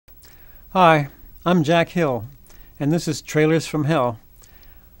Hi, I'm Jack Hill, and this is Trailers from Hell.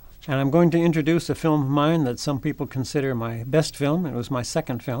 And I'm going to introduce a film of mine that some people consider my best film. It was my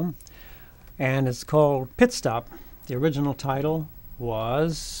second film, and it's called Pit Stop. The original title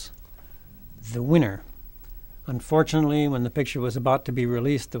was The Winner. Unfortunately, when the picture was about to be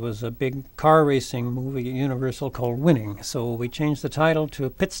released, there was a big car racing movie at Universal called Winning. So we changed the title to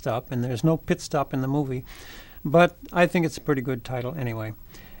Pit Stop, and there's no pit stop in the movie. But I think it's a pretty good title anyway.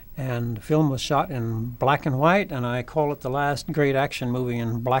 And the film was shot in black and white, and I call it the last great action movie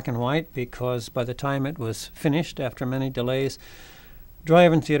in black and white because by the time it was finished, after many delays,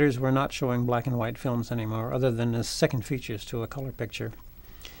 drive-in theaters were not showing black and white films anymore, other than as second features to a color picture.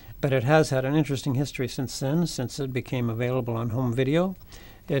 But it has had an interesting history since then, since it became available on home video.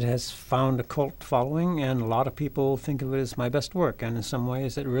 It has found a cult following, and a lot of people think of it as my best work, and in some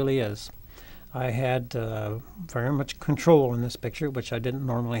ways it really is. I had very much control in this picture, which I didn't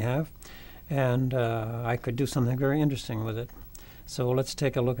normally have, and I could do something very interesting with it. So let's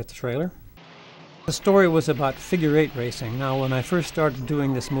take a look at the trailer. The story was about figure-8 racing. Now, when I first started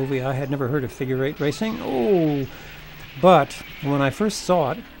doing this movie, I had never heard of figure-8 racing. But when I first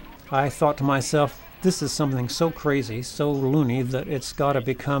saw it, I thought to myself, this is something so crazy, so loony, that it's got to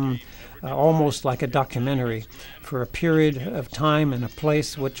become almost like a documentary for a period of time and a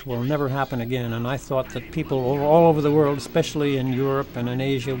place which will never happen again. And I thought that people all over the world, especially in Europe and in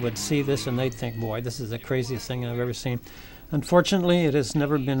Asia, would see this and they'd think, boy, this is the craziest thing I've ever seen. Unfortunately, it has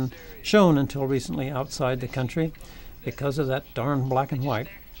never been shown until recently outside the country because of that darn black and white.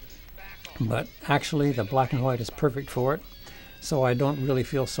 But actually, the black and white is perfect for it, so I don't really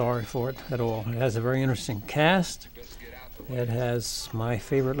feel sorry for it at all. It has a very interesting cast. It has my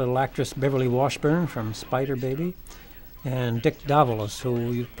favorite little actress, Beverly Washburn from Spider Baby, and Dick Davalos,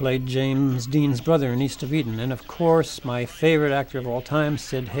 who played James Dean's brother in East of Eden. And of course, my favorite actor of all time,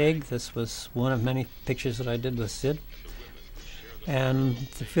 Sid Haig. This was one of many pictures that I did with Sid. And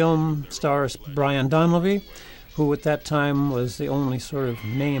the film stars Brian Donlevy, who at that time was the only sort of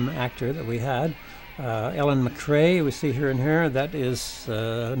name actor that we had. Ellen McRea, we see her in here, that is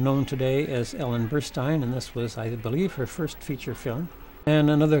known today as Ellen Burstyn, and this was, I believe, her first feature film. And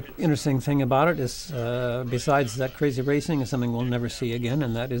another interesting thing about it is, besides that crazy racing, is something we'll never see again,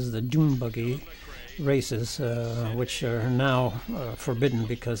 and that is the dune buggy races, which are now forbidden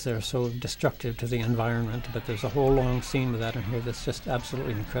because they're so destructive to the environment. But there's a whole long scene with that in here that's just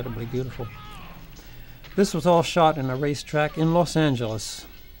absolutely incredibly beautiful. This was all shot in a racetrack in Los Angeles,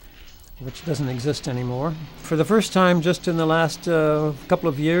 which doesn't exist anymore. For the first time, just in the last couple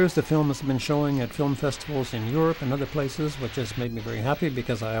of years, the film has been showing at film festivals in Europe and other places, which has made me very happy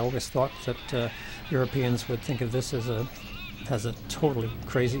because I always thought that Europeans would think of this as a totally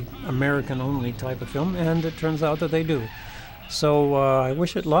crazy American-only type of film, and it turns out that they do. So I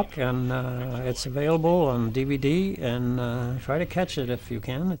wish it luck, and it's available on DVD, and try to catch it if you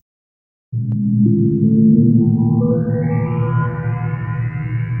can.